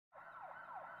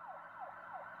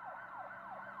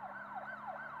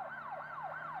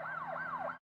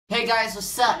Hey guys,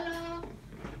 what's up? Hello.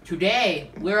 Today,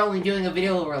 we're only doing a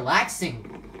video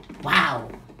relaxing. Wow.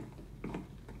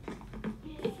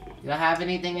 Do I have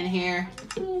anything in here?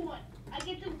 I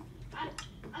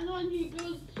know I need to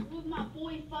go with my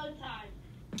boy fun time.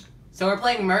 So we're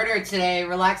playing murder today,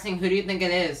 relaxing. Who do you think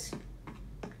it is?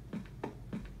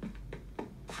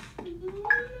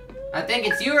 I think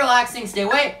it's you relaxing. Stay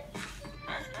away.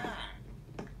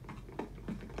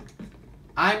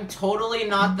 I'm totally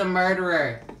not the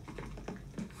murderer.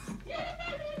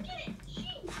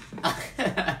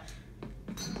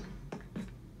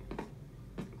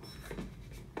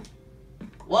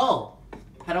 Whoa!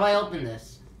 How do I open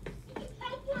this?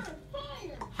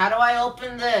 How do I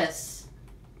open this?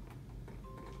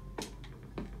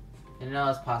 Didn't know it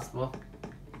was possible.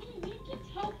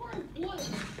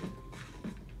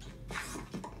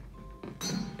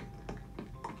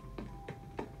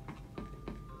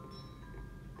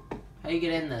 How do you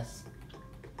get in this?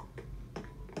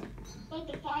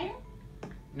 Like the fire?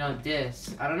 No,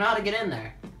 this. I don't know how to get in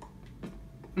there.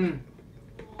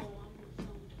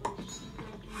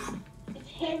 It's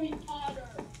Harry Potter.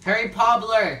 Harry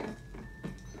Pobbler!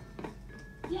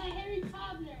 Yeah, Harry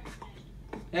Potter.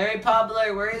 Harry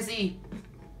Pobbler, where is he?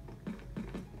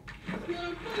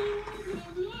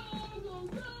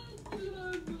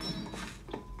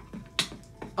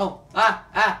 Oh,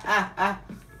 ah.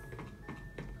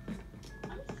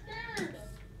 I'm scared.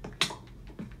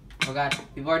 Oh god,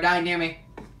 people are dying near me.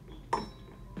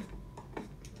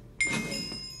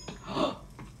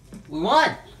 We won!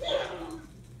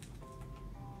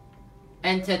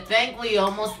 And to think we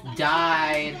almost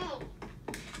died.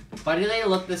 Why do they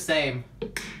look the same?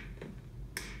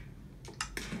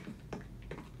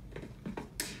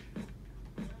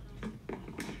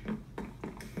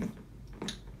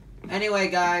 Anyway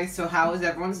guys, so how has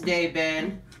everyone's day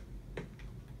been?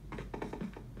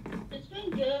 It's been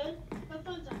good.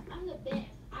 I'm the best.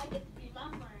 I get to be my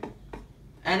friend.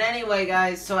 And anyway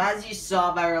guys, so as you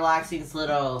saw by Relaxing's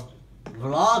little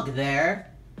vlog there,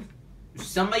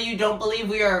 some of you don't believe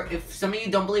we're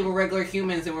regular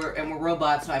humans and we're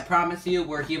robots, so I promise you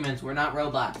we're humans, we're not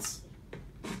robots.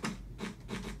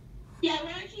 Yeah,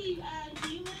 we're actually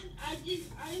human. I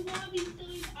want to be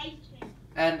silly ice cream.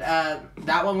 And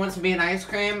that one wants to be an ice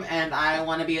cream and I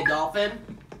want to be a dolphin.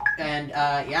 And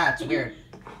yeah, it's weird.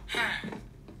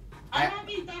 I want to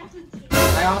be dolphin too.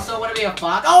 I also want to be a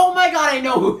fox. Oh my god, I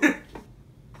know who.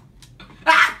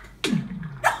 Ah! No!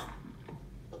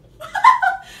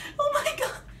 Oh my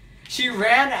god. She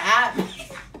ran at me.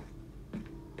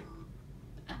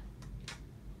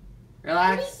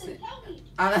 Relax.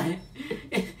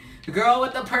 The girl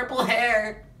with the purple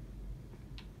hair.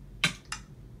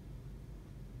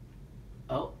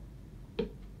 Oh.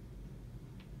 It's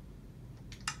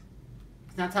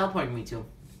not teleporting me to him.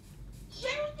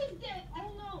 Sheriff is dead. I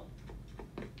don't know.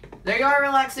 There you are,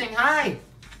 Relaxing. Hi.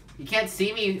 You can't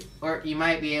see me, or you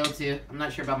might be able to. I'm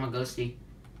not sure about my ghosty.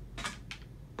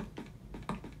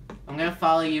 I'm gonna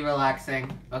follow you,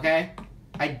 Relaxing. Okay?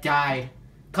 I died.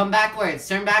 Come backwards.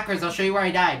 Turn backwards. I'll show you where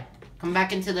I died. Come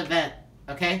back into the vent.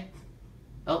 Okay?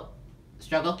 Oh.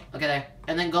 Struggle. Okay, there.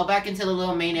 And then go back into the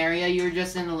little main area you were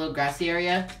just in, the little grassy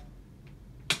area.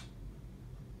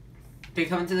 Okay,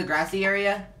 come into the grassy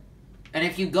area. And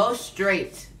if you go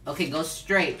straight. Okay, go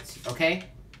straight. Okay?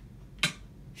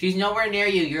 She's nowhere near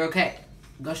you. You're okay.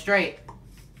 Go straight.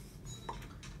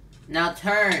 Now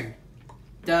turn.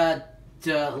 The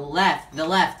left. The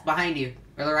left. Behind you.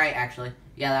 Or the right, actually.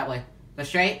 Yeah, that way. Go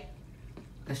straight.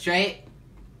 Go straight.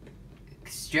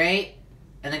 Straight.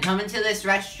 And then come into this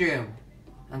restroom.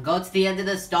 And go to the end of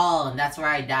the stall. And that's where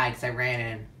I died. Because I ran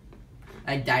in.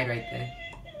 I died right there.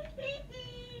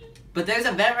 But there's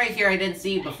a vent right here I didn't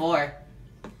see before.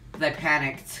 Because I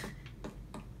panicked.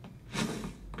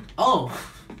 Oh.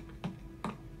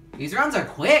 These rounds are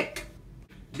quick.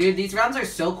 Dude, these rounds are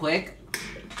so quick.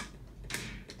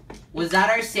 Was that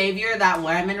our savior, that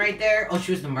woman right there? Oh,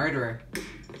 she was the murderer.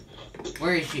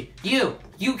 Where is she? You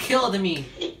killed me.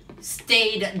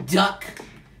 Stayed duck.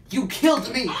 You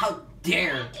killed me. How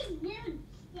dare.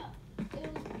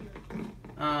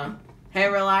 Hey,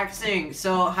 Relaxing.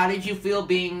 So, how did you feel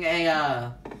being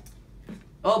a,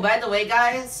 Oh, by the way,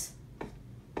 guys.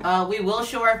 We will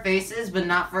show our faces, but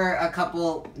not for a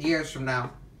couple years from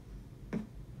now.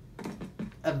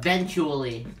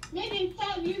 Eventually. Maybe in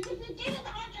 5 years if we get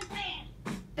 100 fans.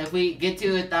 If we get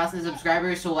to 1,000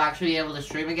 subscribers, so we'll actually be able to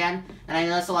stream again. And I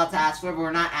know that's a lot to ask for, but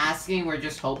we're not asking. We're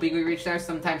just hoping we reach there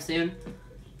sometime soon.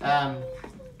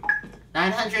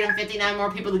 959 more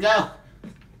people to go.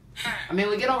 I mean,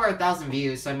 we get over 1,000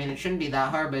 views, so I mean, it shouldn't be that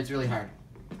hard, but it's really hard.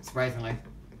 Surprisingly.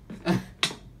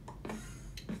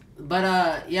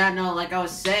 But, yeah, no, like I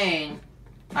was saying,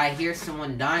 I hear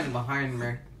someone dying behind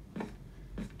me.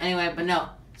 Anyway, but no.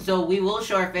 So we will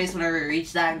show our face whenever we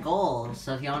reach that goal.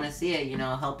 So if you want to see it, you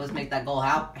know, help us make that goal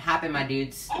happen, my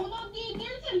dudes. Oh no, dude,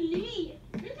 there's a Lee.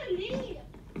 There's a Lee.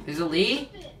 There's a Lee?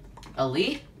 A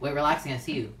Lee? Wait, relaxing, I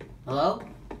see you. Hello?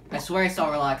 I swear I saw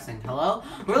relaxing. Hello?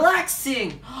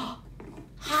 Relaxing!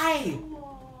 Hi!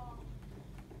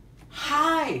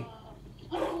 Hi!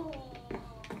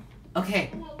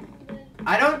 Okay.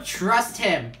 I don't trust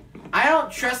him. I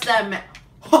don't trust that man.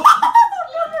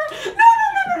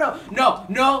 No.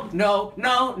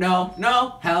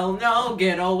 Hell no.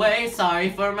 Get away. Sorry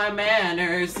for my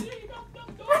manners.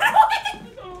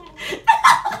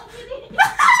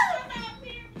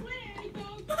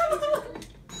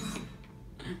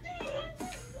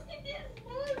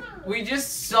 We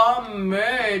just saw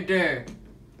murder.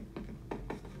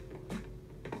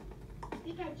 I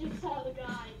think I just saw the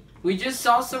guy. We just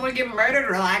saw someone get murdered,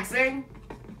 relaxing.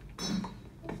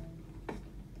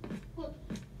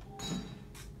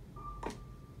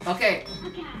 Okay,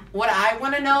 what I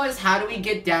want to know is how do we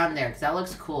get down there? Because that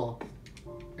looks cool.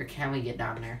 Or can we get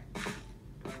down there?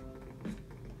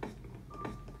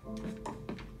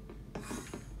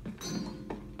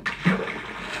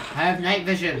 I have night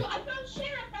vision. I found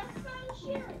Sheriff.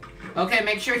 Okay,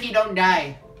 make sure he don't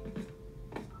die.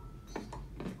 I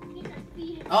think I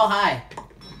see him. Oh, hi.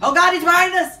 Oh god, he's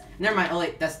behind us! Never mind. Oh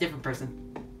wait, that's a different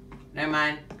person. Never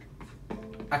mind.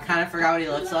 I kind of forgot what he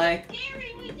looks like.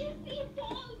 Scary, we just see him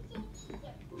falling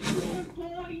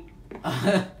boy.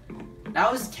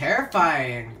 That was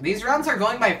terrifying. These rounds are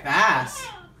going by fast.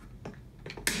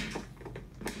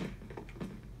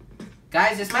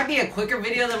 Guys, this might be a quicker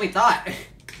video than we thought.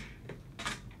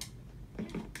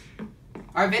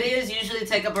 Our videos usually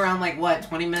take up around like, what,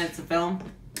 20 minutes to film?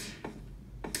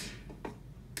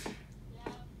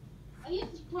 Yeah. I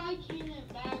used to fry Cannon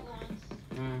and bag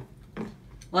once.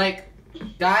 Like,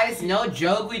 guys, no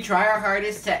joke, we try our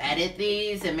hardest to edit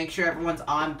these and make sure everyone's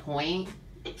on point.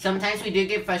 Sometimes we do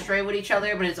get frustrated with each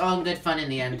other, but it's all in good fun in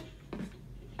the end.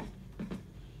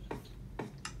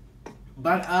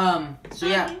 But, so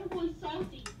yeah.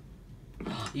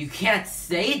 You can't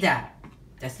say that.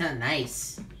 That's not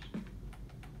nice.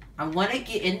 I want to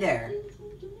get in there.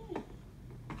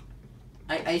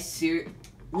 I see.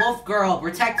 Wolf girl,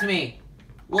 protect me.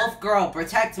 Wolf girl,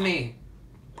 protect me.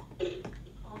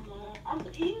 I'm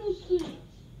innocent.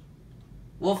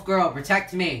 Wolf girl,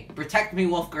 protect me. Protect me,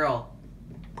 wolf girl.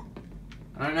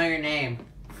 I don't know your name.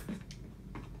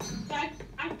 I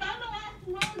found the last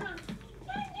loner.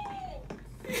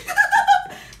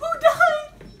 Who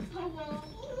died? Hello.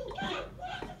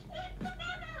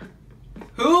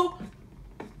 Who?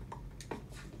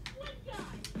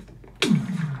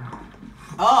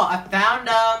 Oh, I found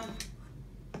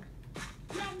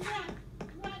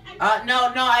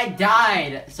no, I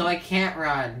died, so I can't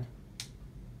run.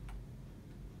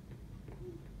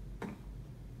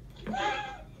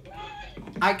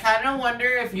 I kind of wonder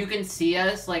if you can see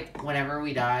us, like, whenever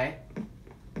we die.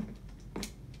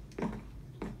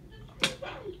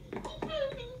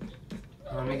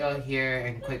 Let me go here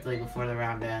and quickly before the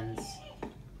round ends.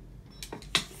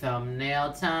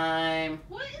 Thumbnail time.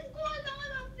 What is going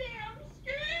on up there? I'm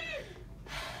scared.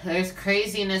 There's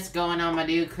craziness going on, my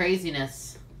dude.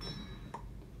 Craziness.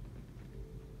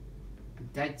 I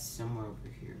died somewhere over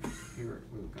here. Here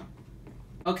we go.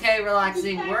 Okay,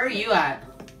 relaxing. Where are you at?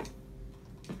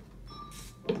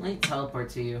 Let me teleport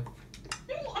to you.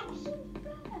 No, I'm so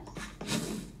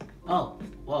fast. Oh,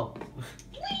 whoa.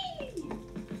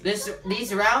 Please.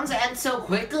 These rounds end so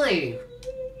quickly.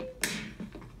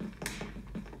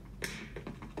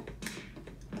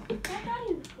 That guy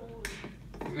is cool.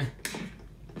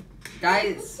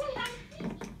 Guys,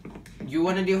 you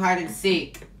want to do hide and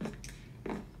seek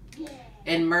Yeah.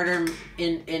 in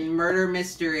murder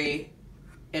mystery.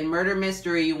 In murder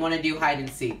mystery, you want to do hide and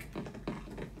seek.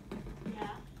 Yeah.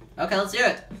 Okay, let's do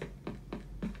it.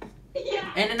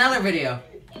 Yeah. In another video.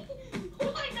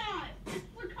 Why not? It's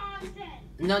for content.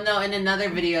 No, in another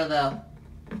video though.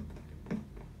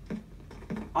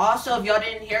 Also, if y'all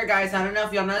didn't hear, guys, I don't know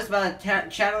if y'all noticed about the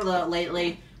channel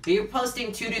lately, but you're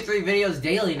posting 2 to 3 videos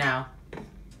daily now.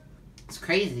 It's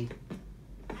crazy.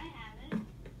 I haven't.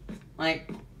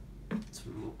 Like,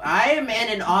 I am in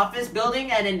an office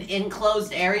building at an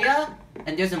enclosed area,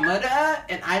 and there's a murderer,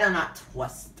 and I do not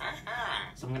trust.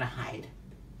 So I'm gonna hide.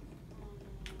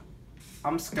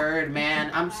 I'm scared,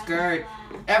 man. I'm scared.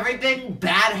 Everything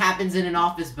bad happens in an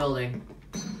office building.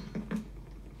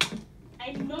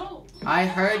 I know. I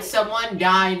heard someone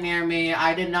die near me.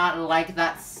 I did not like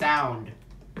that sound.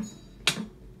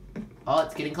 Oh,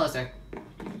 it's getting closer.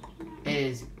 It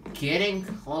is getting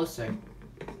closer.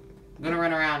 I'm gonna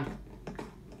run around.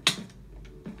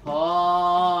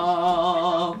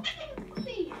 Oh.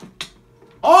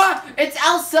 Oh, it's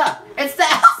Elsa! It's the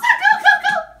Elsa! Go, go,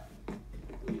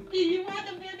 go! Do you want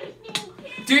to build a school?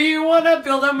 Do you want to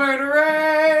build a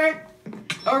murderer?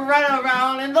 Or run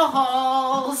around in the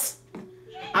halls?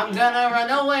 I'm gonna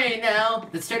run away now.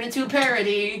 Let's turn into a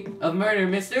parody of Murder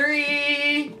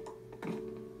Mystery.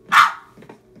 Ah!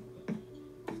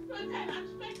 I'm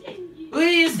expecting you.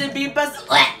 We used to be best.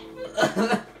 I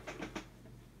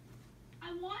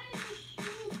wanted to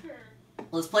shoot her.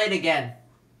 Let's play it again.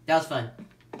 That was fun.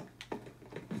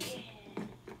 Yeah.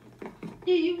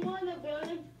 Do you want to build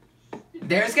a...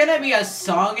 There's gonna be a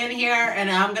song in here, and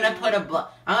I'm gonna put a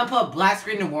black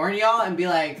screen to warn y'all, and be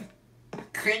like,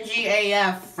 cringy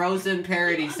AF Frozen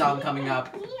parody song coming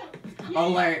up.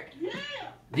 Alert! Yeah.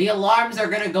 The alarms are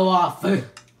gonna go off.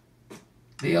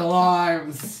 The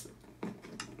alarms.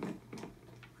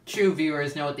 True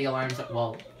viewers know what the alarms are.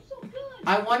 Well, So good.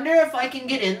 I wonder if I can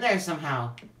get in there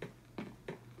somehow.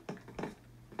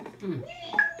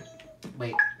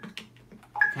 Wait.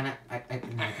 Can I? No,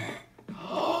 I can't.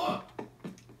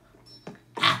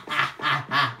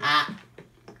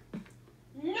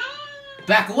 No.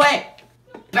 Back away!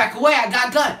 Back away! I got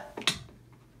a gun!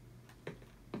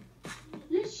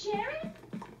 You sharing?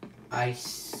 I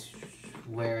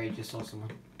swear I just saw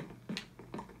someone.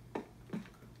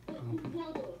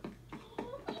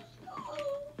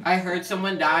 I heard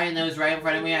someone die and it was right in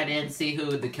front of me. I didn't see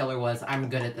who the killer was. I'm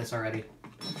good at this already.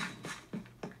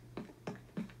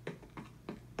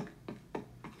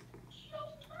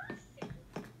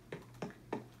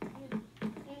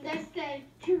 That's the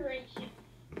curation.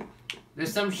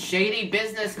 There's some shady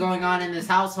business going on in this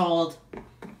household.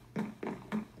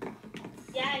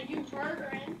 Yeah, you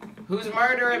murdering. Who's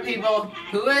murdering people?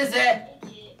 Who is it?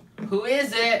 Who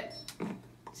is it?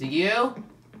 Is it you?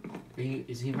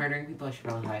 Is he murdering people? I should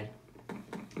probably hide.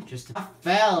 Just I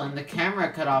fell and the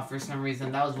camera cut off for some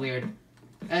reason. That was weird.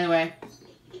 Anyway.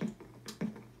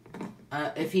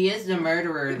 If he is the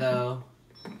murderer, though,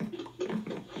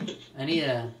 I need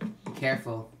to be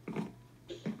careful.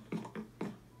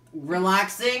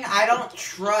 Relaxing? I don't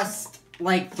trust,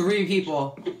 like, 3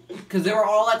 people. Because they were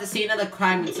all at the scene of the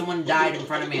crime and someone died in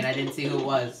front of me and I didn't see who it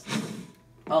was.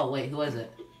 Oh, wait, who was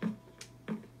it?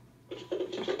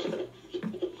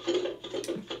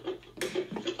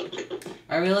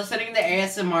 Are we listening to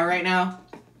ASMR right now?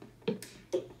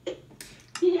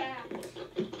 Yeah.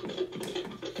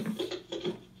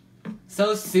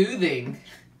 So soothing.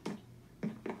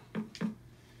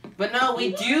 But no,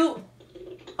 we do...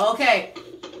 Okay.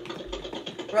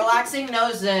 Relaxing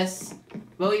knows this.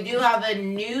 But we do have a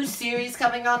new series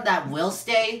coming on that will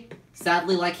stay.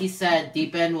 Sadly, like he said,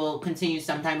 Deep End will continue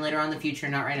sometime later on in the future,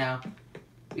 not right now.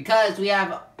 Because we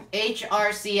have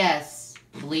HRCS,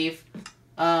 I believe.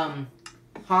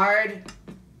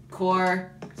 Hardcore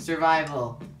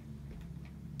Survival.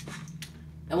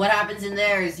 And what happens in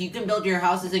there is you can build your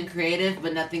houses in creative,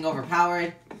 but nothing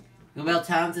overpowered. You can build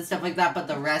towns and stuff like that, but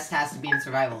the rest has to be in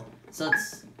survival. So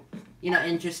it's, you know,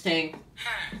 interesting.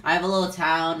 I have a little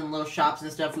town and little shops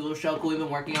and stuff. We will show we've been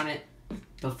working on it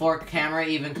before camera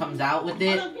even comes out with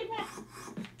it.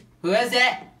 Who is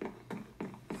it?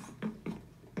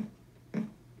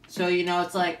 So, you know,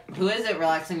 it's like, who is it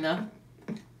relaxing though?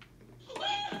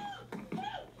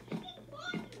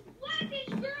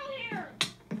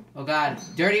 Oh god.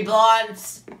 Dirty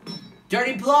blondes!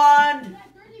 Dirty blonde!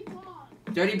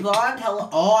 Dirty blonde? Hello?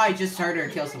 Oh, I just heard her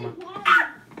kill someone.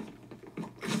 Ah!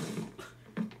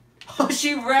 Oh,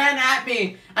 she ran at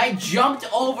me! I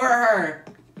jumped over her!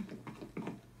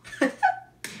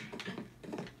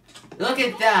 Look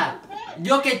at that!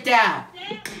 Look at that!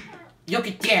 Look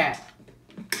at that!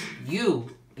 You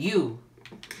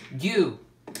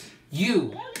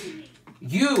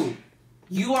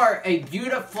are a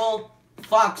beautiful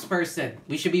fox person.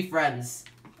 We should be friends.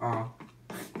 Aw.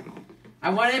 I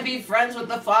want to be friends with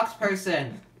the fox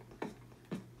person.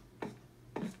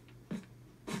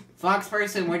 Fox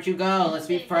person, where'd you go? Let's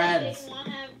be friends.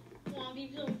 Want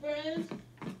be some friends?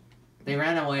 They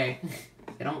ran away.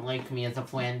 They don't like me as a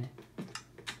friend.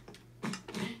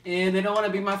 And they don't want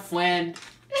to be my friend.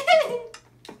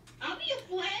 I'll be a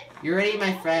friend. You're already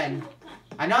my friend.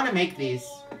 I know how to make these.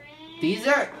 These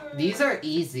are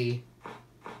easy.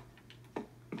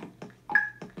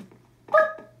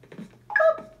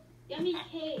 Yummy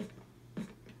cake.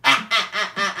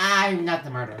 I'm not the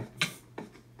murderer.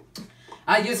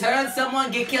 I just heard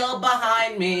someone get killed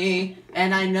behind me,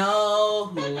 and I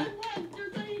know who.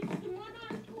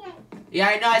 Yeah,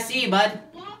 I know. I see you, bud.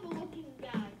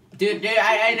 Dude,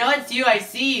 I know it's you. I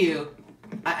see you.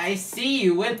 I see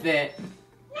you with it.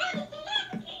 No, this is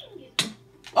not king.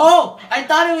 Oh, I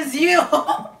thought it was you.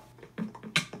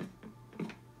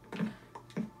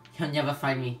 He'll never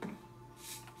find me.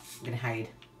 I'm gonna hide.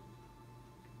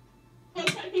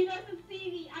 Because he doesn't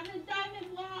see me. I'm a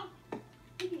diamond block.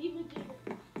 He can even do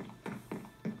it.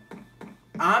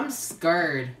 I'm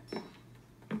scared.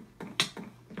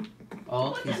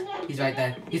 Oh, he's right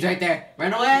there. He's right there.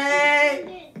 Run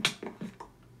away!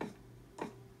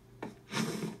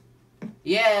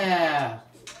 Yeah.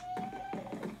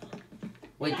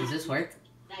 Wait, does this work?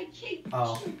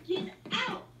 Oh. Get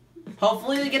out.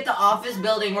 Hopefully we get the office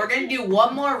building. We're gonna do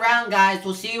one more round, guys.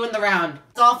 We'll see you in the round.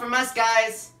 That's all from us,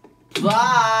 guys.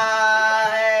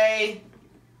 Bye!